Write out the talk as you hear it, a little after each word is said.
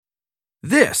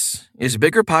This is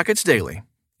Bigger Pockets Daily.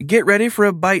 Get ready for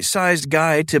a bite-sized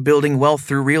guide to building wealth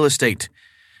through real estate.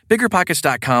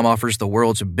 BiggerPockets.com offers the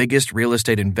world's biggest real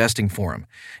estate investing forum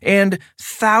and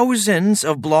thousands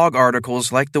of blog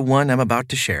articles like the one I'm about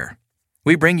to share.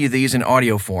 We bring you these in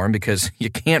audio form because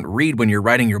you can't read when you're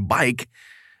riding your bike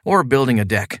or building a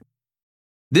deck.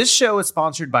 This show is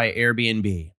sponsored by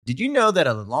Airbnb. Did you know that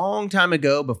a long time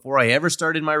ago, before I ever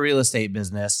started my real estate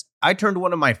business, I turned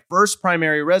one of my first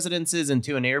primary residences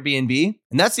into an Airbnb?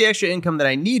 And that's the extra income that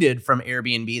I needed from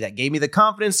Airbnb that gave me the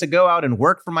confidence to go out and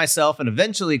work for myself and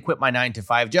eventually quit my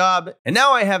 9-to-5 job. And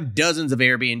now I have dozens of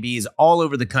Airbnbs all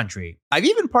over the country. I've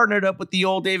even partnered up with the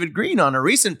old David Green on a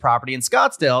recent property in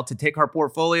Scottsdale to take our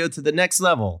portfolio to the next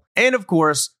level. And of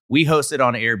course, we host it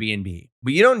on Airbnb.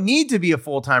 But you don't need to be a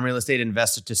full-time real estate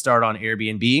investor to start on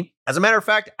Airbnb. As a matter of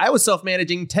fact, I was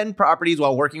self-managing 10 properties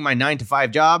while working my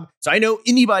 9-to-5 job, so I know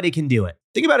anybody can do it.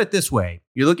 Think about it this way.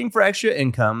 You're looking for extra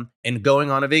income and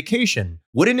going on a vacation.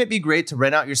 Wouldn't it be great to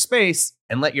rent out your space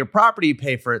and let your property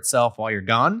pay for itself while you're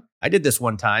gone? I did this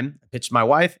one time. I pitched my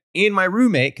wife and my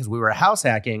roommate, because we were house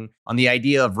hacking, on the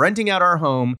idea of renting out our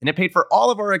home, and it paid for all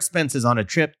of our expenses on a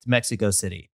trip to Mexico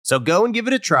City. So go and give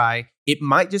it a try. It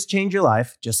might just change your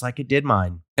life, just like it did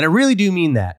mine. And I really do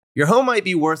mean that. Your home might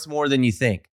be worth more than you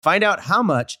think. Find out how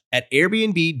much at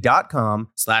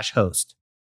airbnb.com/host.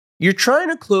 You're trying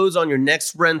to close on your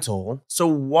next rental, so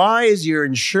why is your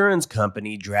insurance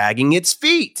company dragging its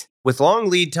feet? With long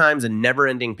lead times and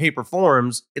never-ending paper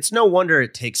forms, it's no wonder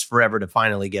it takes forever to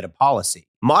finally get a policy.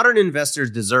 Modern investors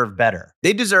deserve better.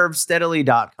 They deserve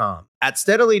Steadily.com. At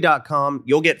Steadily.com,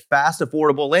 you'll get fast,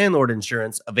 affordable landlord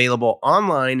insurance available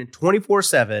online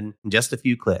 24/7 in just a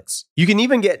few clicks. You can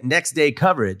even get next-day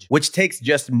coverage, which takes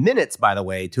just minutes, by the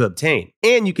way, to obtain.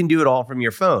 And you can do it all from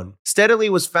your phone. Steadily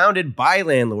was founded by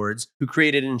landlords who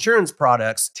created insurance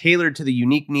products tailored to the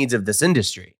unique needs of this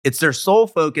industry. It's their sole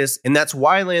focus, and that's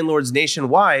why landlords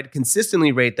nationwide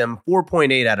consistently rate them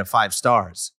 4.8 out of 5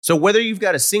 stars. So whether you've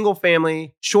got a single-family,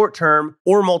 short-term,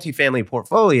 or multifamily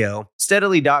portfolio,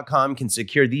 Steadily.com can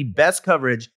secure the best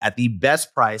coverage at the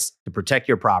best price to protect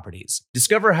your properties.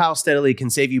 Discover how Steadily can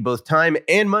save you both time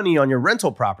and money on your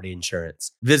rental property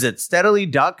insurance. Visit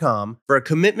Steadily.com for a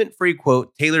commitment-free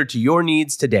quote tailored to your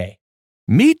needs today.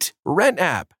 Meet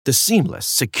RentApp, the seamless,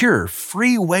 secure,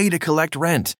 free way to collect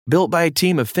rent. Built by a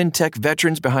team of fintech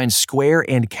veterans behind Square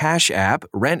and Cash App,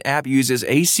 RentApp uses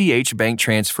ACH bank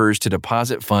transfers to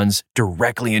deposit funds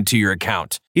directly into your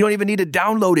account. You don't even need to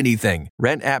download anything.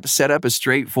 RentApp setup is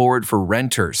straightforward for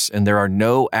renters, and there are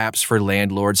no apps for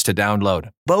landlords to download.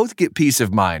 Both get peace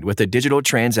of mind with a digital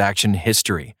transaction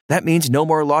history. That means no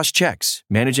more lost checks,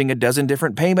 managing a dozen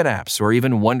different payment apps, or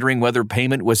even wondering whether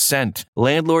payment was sent.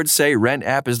 Landlords say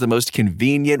RentApp is the most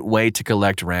convenient way to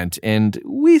collect rent, and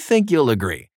we think you'll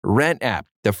agree. RentApp,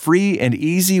 the free and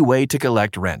easy way to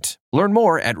collect rent. Learn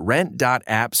more at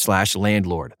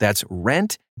rent.app/landlord. That's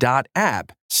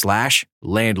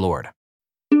rent.app/landlord.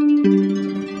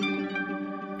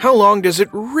 How long does it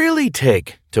really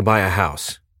take to buy a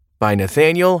house? By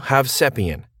Nathaniel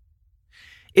Havsepian.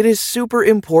 It is super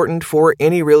important for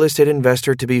any real estate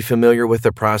investor to be familiar with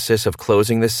the process of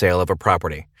closing the sale of a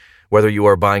property. Whether you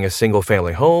are buying a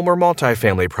single-family home or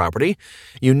multifamily property,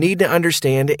 you need to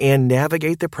understand and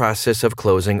navigate the process of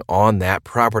closing on that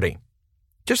property.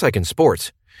 Just like in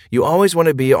sports, you always want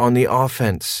to be on the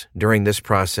offense during this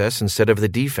process instead of the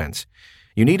defense.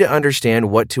 You need to understand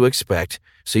what to expect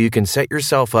so you can set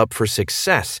yourself up for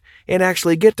success and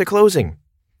actually get to closing.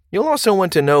 You'll also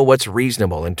want to know what's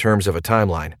reasonable in terms of a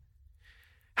timeline.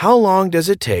 How long does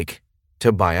it take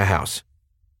to buy a house?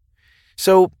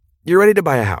 So, you're ready to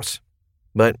buy a house,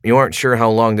 but you aren't sure how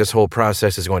long this whole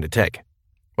process is going to take.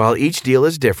 While each deal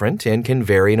is different and can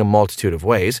vary in a multitude of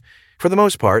ways, for the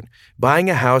most part, buying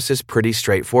a house is pretty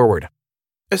straightforward.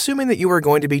 Assuming that you are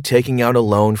going to be taking out a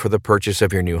loan for the purchase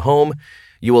of your new home,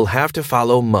 you will have to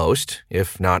follow most,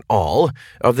 if not all,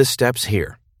 of the steps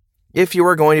here. If you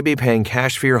are going to be paying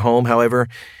cash for your home, however,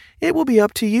 it will be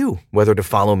up to you whether to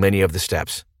follow many of the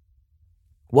steps.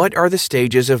 What are the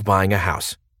stages of buying a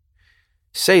house?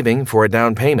 Saving for a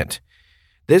down payment.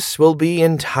 This will be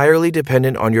entirely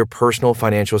dependent on your personal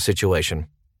financial situation.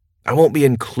 I won't be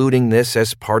including this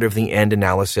as part of the end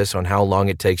analysis on how long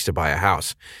it takes to buy a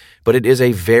house, but it is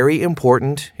a very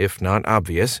important, if not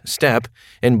obvious, step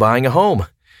in buying a home.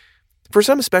 For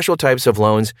some special types of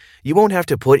loans, you won't have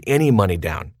to put any money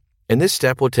down, and this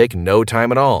step will take no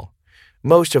time at all.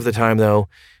 Most of the time, though,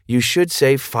 you should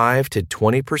save 5 to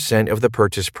 20% of the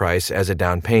purchase price as a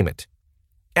down payment.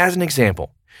 As an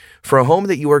example, For a home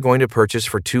that you are going to purchase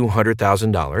for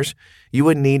 $200,000, you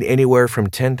would need anywhere from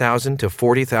 $10,000 to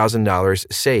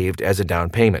 $40,000 saved as a down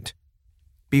payment.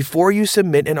 Before you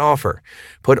submit an offer,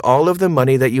 put all of the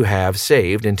money that you have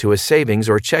saved into a savings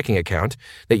or checking account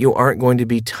that you aren't going to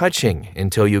be touching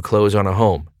until you close on a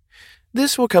home.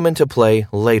 This will come into play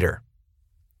later.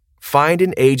 Find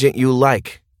an agent you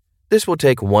like. This will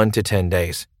take 1 to 10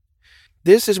 days.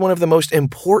 This is one of the most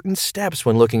important steps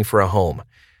when looking for a home.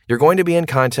 You're going to be in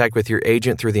contact with your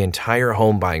agent through the entire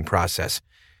home buying process.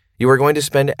 You are going to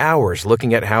spend hours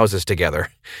looking at houses together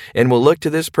and will look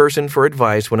to this person for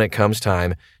advice when it comes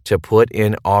time to put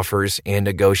in offers and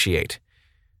negotiate.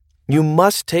 You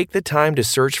must take the time to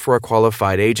search for a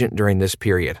qualified agent during this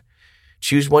period.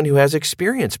 Choose one who has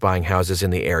experience buying houses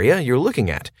in the area you're looking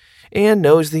at and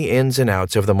knows the ins and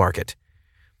outs of the market.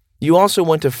 You also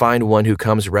want to find one who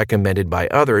comes recommended by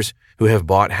others who have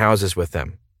bought houses with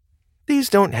them. These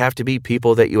don't have to be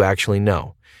people that you actually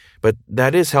know, but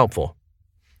that is helpful.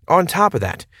 On top of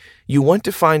that, you want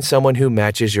to find someone who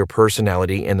matches your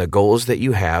personality and the goals that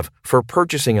you have for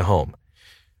purchasing a home.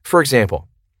 For example,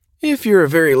 if you're a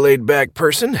very laid-back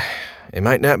person, it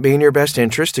might not be in your best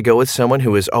interest to go with someone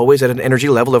who is always at an energy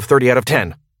level of 30 out of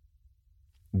 10.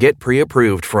 Get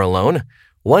pre-approved for a loan,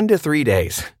 1 to 3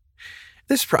 days.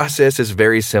 This process is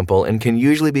very simple and can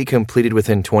usually be completed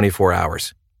within 24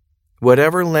 hours.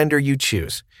 Whatever lender you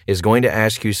choose is going to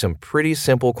ask you some pretty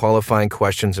simple qualifying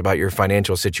questions about your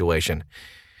financial situation.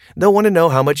 They'll want to know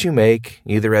how much you make,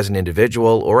 either as an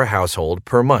individual or a household,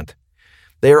 per month.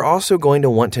 They are also going to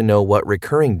want to know what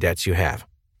recurring debts you have.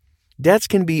 Debts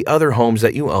can be other homes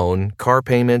that you own, car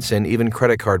payments, and even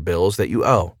credit card bills that you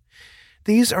owe.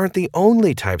 These aren't the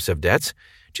only types of debts,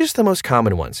 just the most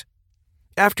common ones.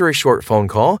 After a short phone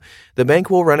call, the bank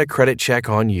will run a credit check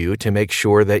on you to make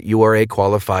sure that you are a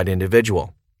qualified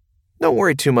individual. Don't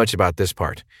worry too much about this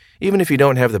part, even if you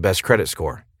don't have the best credit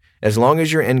score. As long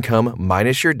as your income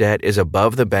minus your debt is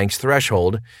above the bank's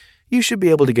threshold, you should be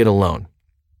able to get a loan.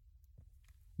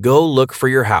 Go look for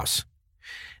your house.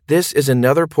 This is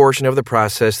another portion of the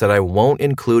process that I won't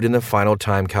include in the final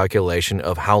time calculation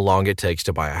of how long it takes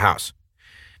to buy a house.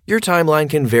 Your timeline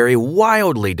can vary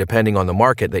wildly depending on the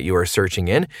market that you are searching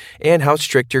in and how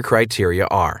strict your criteria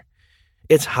are.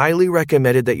 It's highly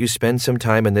recommended that you spend some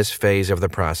time in this phase of the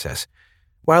process.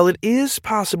 While it is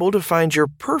possible to find your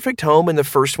perfect home in the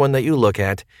first one that you look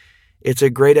at, it's a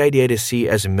great idea to see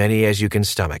as many as you can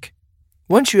stomach.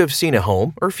 Once you have seen a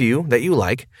home or few that you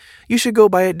like, you should go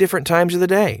by at different times of the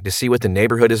day to see what the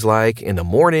neighborhood is like in the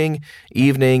morning,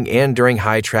 evening, and during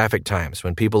high traffic times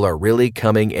when people are really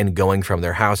coming and going from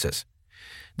their houses.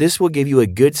 This will give you a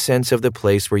good sense of the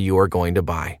place where you are going to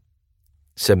buy.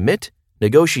 Submit,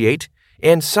 negotiate,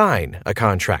 and sign a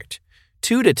contract.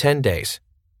 2 to 10 days.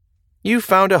 You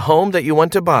found a home that you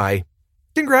want to buy.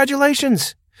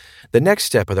 Congratulations! The next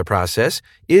step of the process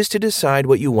is to decide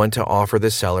what you want to offer the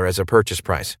seller as a purchase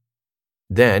price.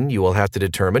 Then you will have to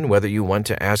determine whether you want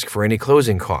to ask for any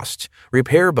closing costs,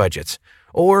 repair budgets,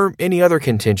 or any other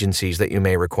contingencies that you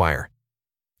may require.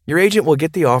 Your agent will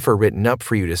get the offer written up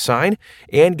for you to sign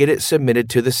and get it submitted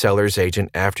to the seller's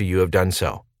agent after you have done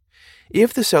so.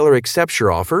 If the seller accepts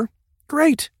your offer,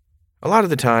 great. A lot of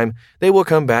the time, they will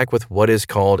come back with what is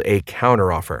called a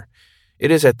counteroffer. It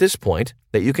is at this point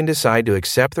that you can decide to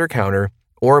accept their counter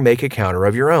or make a counter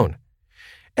of your own.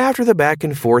 After the back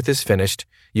and forth is finished,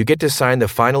 you get to sign the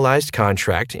finalized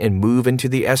contract and move into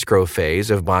the escrow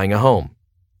phase of buying a home.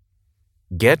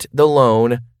 Get the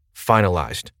loan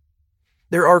finalized.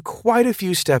 There are quite a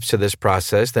few steps to this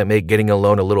process that make getting a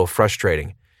loan a little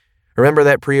frustrating. Remember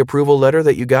that pre-approval letter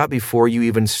that you got before you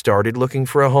even started looking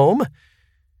for a home?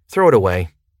 Throw it away,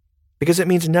 because it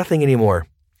means nothing anymore.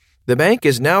 The bank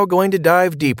is now going to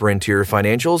dive deeper into your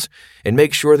financials and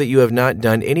make sure that you have not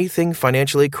done anything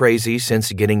financially crazy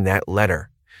since getting that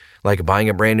letter, like buying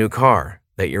a brand new car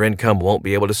that your income won't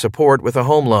be able to support with a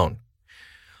home loan.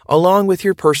 Along with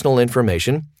your personal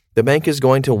information, the bank is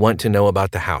going to want to know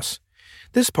about the house.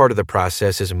 This part of the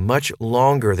process is much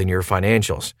longer than your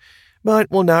financials, but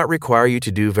will not require you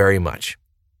to do very much,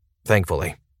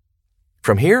 thankfully.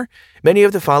 From here, many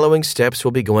of the following steps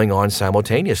will be going on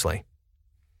simultaneously.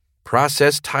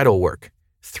 Process title work,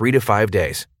 3 to 5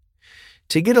 days.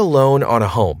 To get a loan on a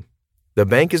home, the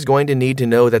bank is going to need to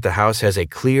know that the house has a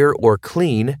clear or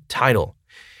clean title.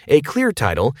 A clear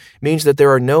title means that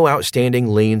there are no outstanding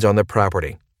liens on the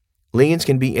property. Liens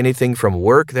can be anything from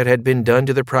work that had been done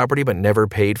to the property but never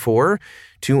paid for,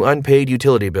 to unpaid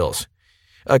utility bills.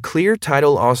 A clear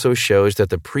title also shows that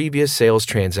the previous sales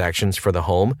transactions for the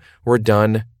home were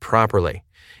done properly,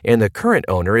 and the current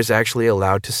owner is actually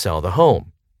allowed to sell the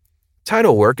home.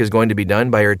 Title work is going to be done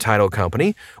by your title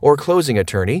company or closing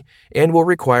attorney and will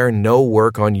require no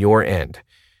work on your end,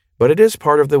 but it is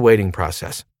part of the waiting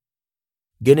process.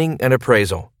 Getting an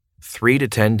appraisal, 3 to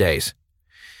 10 days.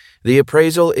 The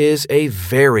appraisal is a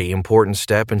very important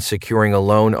step in securing a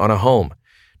loan on a home.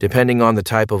 Depending on the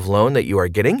type of loan that you are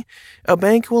getting, a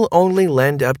bank will only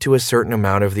lend up to a certain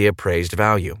amount of the appraised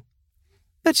value.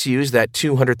 Let's use that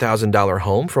 $200,000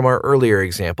 home from our earlier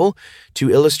example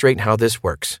to illustrate how this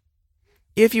works.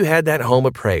 If you had that home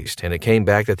appraised and it came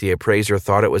back that the appraiser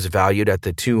thought it was valued at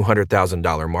the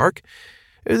 $200,000 mark,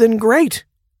 then great.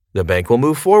 The bank will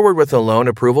move forward with the loan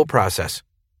approval process.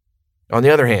 On the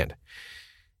other hand,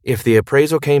 if the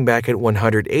appraisal came back at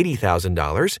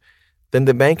 $180,000, then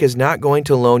the bank is not going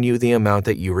to loan you the amount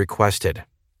that you requested.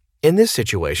 In this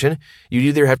situation, you'd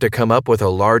either have to come up with a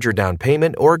larger down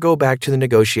payment or go back to the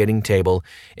negotiating table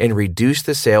and reduce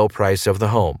the sale price of the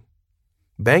home.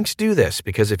 Banks do this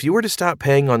because if you were to stop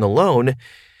paying on the loan,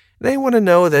 they want to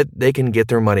know that they can get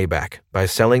their money back by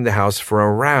selling the house for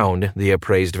around the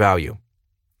appraised value.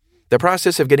 The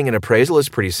process of getting an appraisal is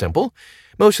pretty simple.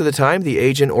 Most of the time, the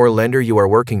agent or lender you are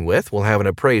working with will have an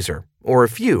appraiser, or a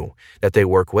few, that they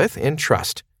work with and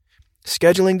trust.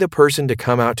 Scheduling the person to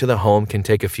come out to the home can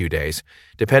take a few days,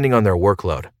 depending on their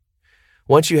workload.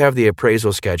 Once you have the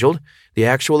appraisal scheduled, the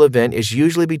actual event is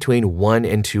usually between 1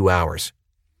 and 2 hours.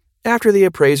 After the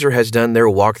appraiser has done their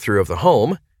walkthrough of the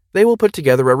home, they will put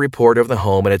together a report of the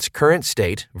home in its current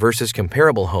state versus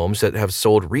comparable homes that have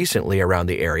sold recently around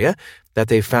the area that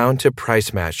they found to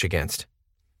price match against.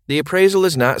 The appraisal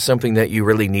is not something that you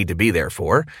really need to be there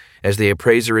for, as the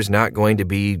appraiser is not going to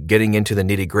be getting into the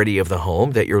nitty-gritty of the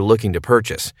home that you're looking to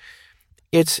purchase.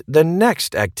 It's the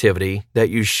next activity that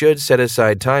you should set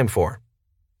aside time for.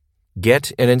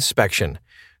 Get an inspection.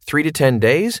 3 to 10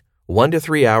 days, 1 to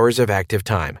 3 hours of active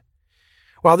time.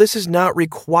 While this is not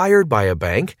required by a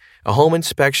bank, a home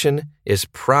inspection is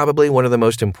probably one of the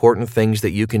most important things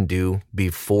that you can do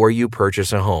before you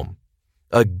purchase a home.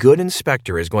 A good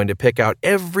inspector is going to pick out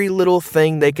every little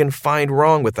thing they can find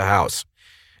wrong with the house,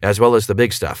 as well as the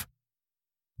big stuff.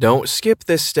 Don't skip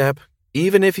this step,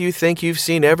 even if you think you've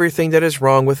seen everything that is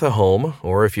wrong with the home,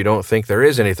 or if you don't think there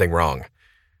is anything wrong.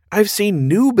 I've seen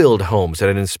new build homes that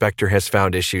an inspector has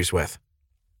found issues with.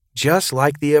 Just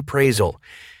like the appraisal,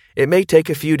 it may take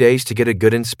a few days to get a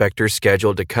good inspector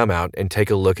scheduled to come out and take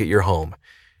a look at your home,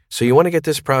 so you want to get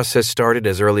this process started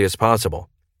as early as possible.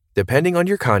 Depending on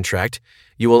your contract,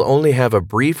 you will only have a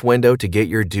brief window to get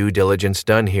your due diligence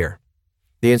done here.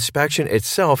 The inspection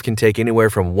itself can take anywhere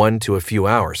from 1 to a few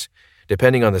hours,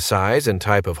 depending on the size and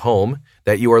type of home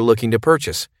that you are looking to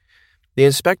purchase. The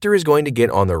inspector is going to get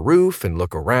on the roof and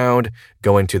look around,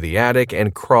 go into the attic,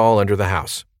 and crawl under the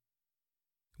house.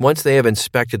 Once they have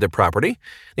inspected the property,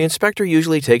 the inspector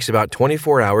usually takes about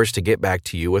 24 hours to get back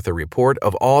to you with a report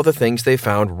of all the things they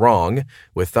found wrong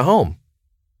with the home.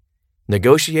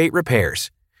 Negotiate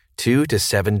repairs, 2 to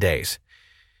 7 days.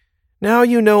 Now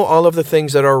you know all of the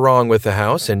things that are wrong with the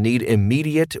house and need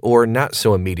immediate or not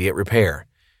so immediate repair.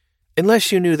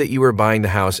 Unless you knew that you were buying the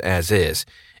house as is,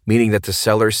 meaning that the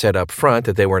seller said up front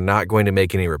that they were not going to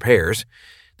make any repairs,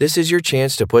 this is your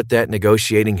chance to put that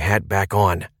negotiating hat back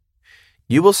on.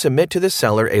 You will submit to the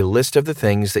seller a list of the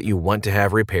things that you want to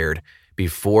have repaired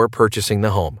before purchasing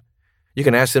the home. You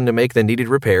can ask them to make the needed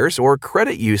repairs or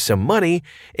credit you some money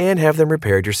and have them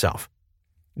repaired yourself.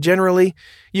 Generally,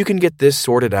 you can get this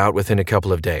sorted out within a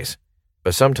couple of days,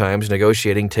 but sometimes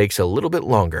negotiating takes a little bit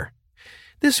longer.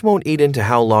 This won't eat into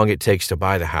how long it takes to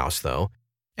buy the house, though,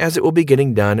 as it will be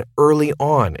getting done early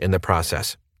on in the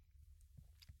process.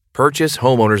 Purchase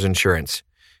homeowners insurance,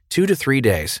 2 to 3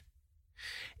 days.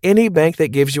 Any bank that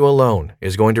gives you a loan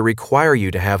is going to require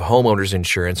you to have homeowners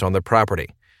insurance on the property.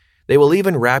 They will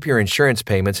even wrap your insurance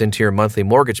payments into your monthly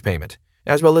mortgage payment,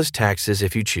 as well as taxes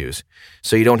if you choose,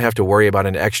 so you don't have to worry about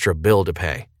an extra bill to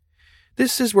pay.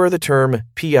 This is where the term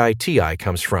PITI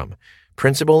comes from,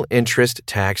 principal, interest,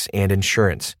 tax, and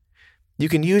insurance. You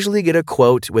can usually get a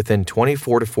quote within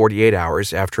 24 to 48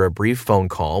 hours after a brief phone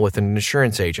call with an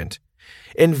insurance agent.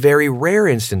 In very rare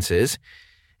instances,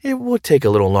 it will take a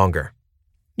little longer.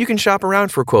 You can shop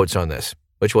around for quotes on this,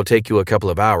 which will take you a couple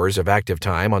of hours of active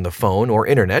time on the phone or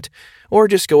internet, or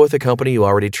just go with a company you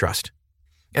already trust.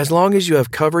 As long as you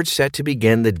have coverage set to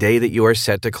begin the day that you are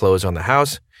set to close on the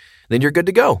house, then you're good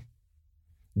to go.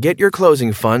 Get your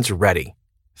closing funds ready,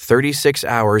 36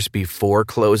 hours before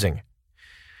closing.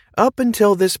 Up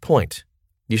until this point,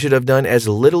 you should have done as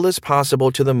little as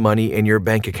possible to the money in your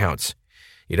bank accounts.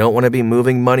 You don't want to be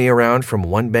moving money around from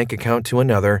one bank account to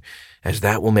another, as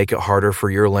that will make it harder for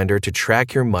your lender to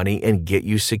track your money and get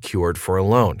you secured for a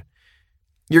loan.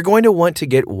 You're going to want to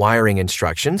get wiring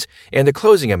instructions and the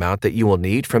closing amount that you will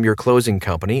need from your closing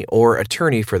company or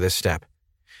attorney for this step.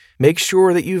 Make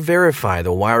sure that you verify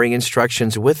the wiring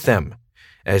instructions with them,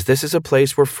 as this is a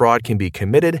place where fraud can be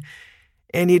committed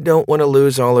and you don't want to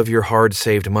lose all of your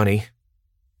hard-saved money.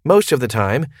 Most of the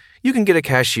time, you can get a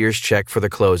cashier's check for the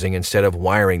closing instead of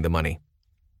wiring the money.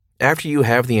 After you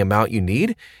have the amount you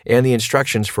need and the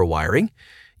instructions for wiring,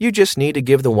 you just need to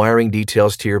give the wiring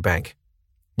details to your bank.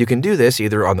 You can do this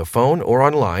either on the phone or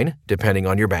online, depending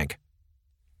on your bank.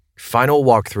 Final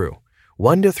walkthrough,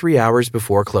 1 to 3 hours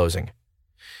before closing.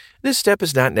 This step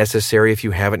is not necessary if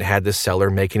you haven't had the seller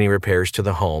make any repairs to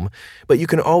the home, but you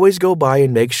can always go by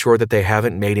and make sure that they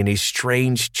haven't made any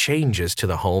strange changes to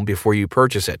the home before you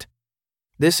purchase it.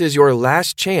 This is your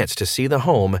last chance to see the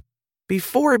home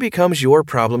before it becomes your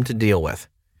problem to deal with.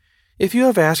 If you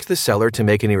have asked the seller to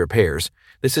make any repairs,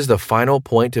 this is the final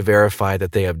point to verify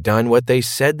that they have done what they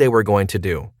said they were going to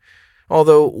do.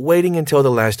 Although waiting until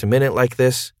the last minute like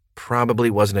this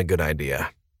probably wasn't a good idea.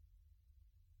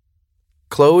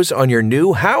 Close on your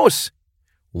new house.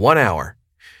 1 hour.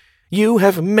 You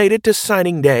have made it to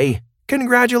signing day.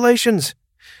 Congratulations!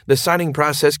 The signing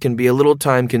process can be a little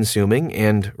time-consuming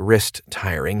and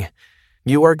wrist-tiring.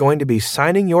 You are going to be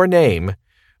signing your name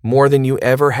more than you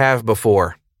ever have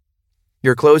before.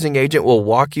 Your closing agent will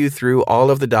walk you through all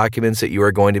of the documents that you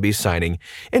are going to be signing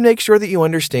and make sure that you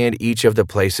understand each of the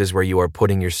places where you are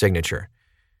putting your signature.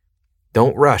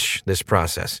 Don't rush this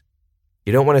process.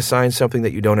 You don't want to sign something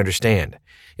that you don't understand.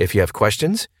 If you have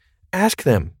questions, ask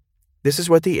them. This is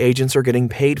what the agents are getting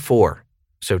paid for,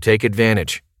 so take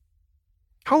advantage.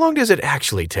 How long does it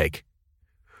actually take?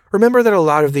 Remember that a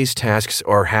lot of these tasks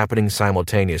are happening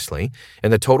simultaneously,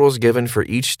 and the totals given for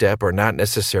each step are not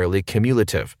necessarily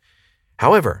cumulative.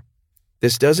 However,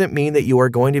 this doesn't mean that you are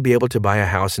going to be able to buy a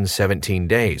house in 17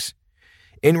 days.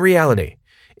 In reality,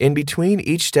 in between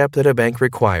each step that a bank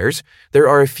requires, there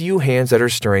are a few hands that are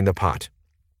stirring the pot.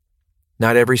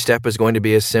 Not every step is going to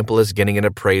be as simple as getting an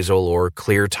appraisal or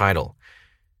clear title.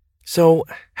 So,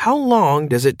 how long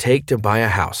does it take to buy a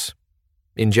house?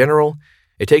 In general,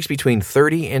 it takes between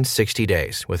 30 and 60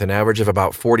 days, with an average of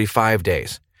about 45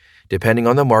 days, depending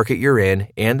on the market you're in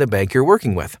and the bank you're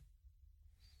working with.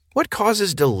 What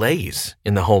causes delays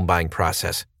in the home buying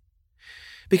process?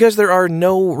 Because there are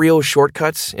no real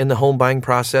shortcuts in the home buying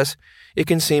process, it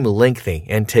can seem lengthy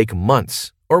and take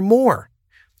months or more.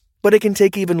 But it can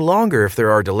take even longer if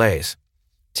there are delays.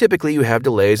 Typically, you have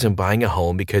delays in buying a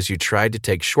home because you tried to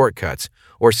take shortcuts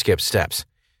or skip steps.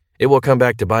 It will come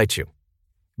back to bite you.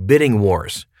 Bidding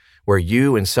wars, where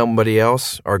you and somebody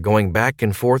else are going back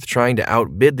and forth trying to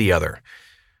outbid the other,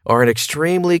 are an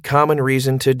extremely common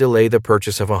reason to delay the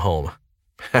purchase of a home.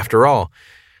 After all,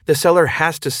 the seller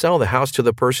has to sell the house to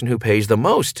the person who pays the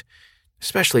most,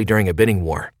 especially during a bidding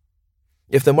war.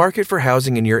 If the market for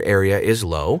housing in your area is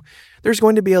low, there's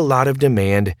going to be a lot of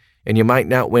demand, and you might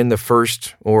not win the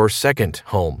first or second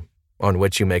home on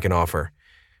which you make an offer.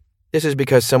 This is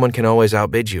because someone can always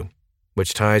outbid you,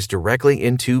 which ties directly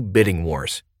into bidding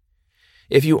wars.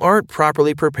 If you aren't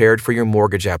properly prepared for your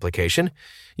mortgage application,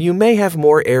 you may have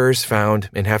more errors found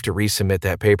and have to resubmit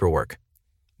that paperwork.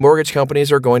 Mortgage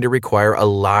companies are going to require a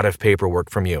lot of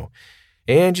paperwork from you,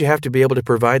 and you have to be able to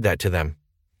provide that to them.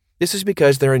 This is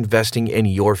because they're investing in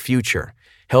your future,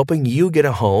 helping you get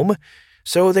a home,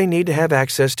 so they need to have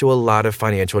access to a lot of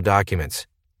financial documents.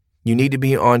 You need to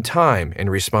be on time in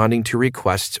responding to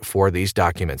requests for these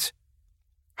documents.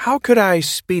 How could I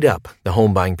speed up the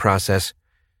home buying process?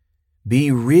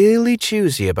 Be really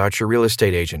choosy about your real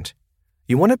estate agent.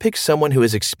 You want to pick someone who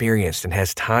is experienced and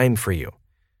has time for you.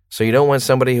 So you don't want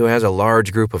somebody who has a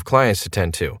large group of clients to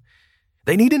tend to.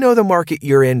 They need to know the market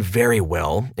you're in very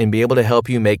well and be able to help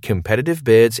you make competitive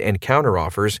bids and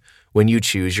counteroffers when you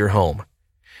choose your home.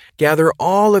 Gather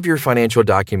all of your financial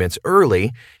documents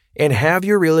early and have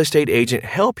your real estate agent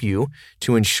help you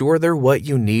to ensure they're what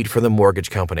you need for the mortgage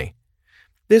company.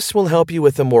 This will help you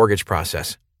with the mortgage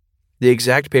process. The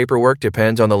exact paperwork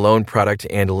depends on the loan product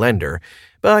and lender,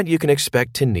 but you can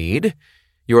expect to need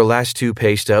your last 2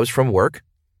 pay stubs from work,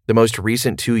 the most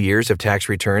recent 2 years of tax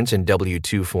returns and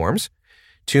W-2 forms,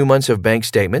 2 months of bank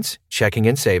statements, checking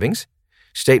and savings,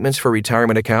 statements for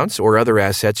retirement accounts or other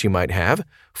assets you might have,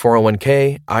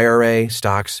 401k, IRA,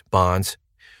 stocks, bonds,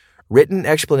 written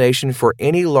explanation for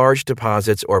any large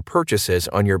deposits or purchases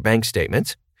on your bank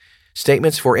statements,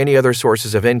 statements for any other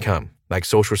sources of income, like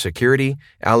Social Security,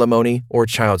 alimony, or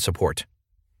child support.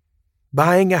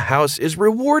 Buying a house is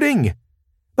rewarding,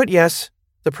 but yes,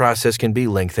 the process can be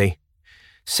lengthy.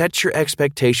 Set your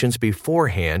expectations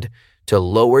beforehand to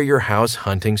lower your house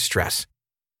hunting stress.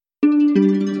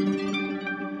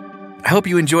 I hope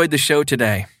you enjoyed the show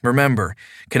today. Remember,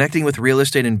 connecting with real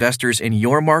estate investors in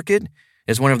your market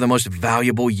is one of the most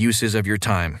valuable uses of your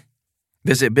time.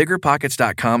 Visit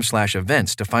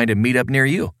biggerpockets.com/events to find a meetup near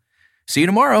you. See you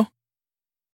tomorrow.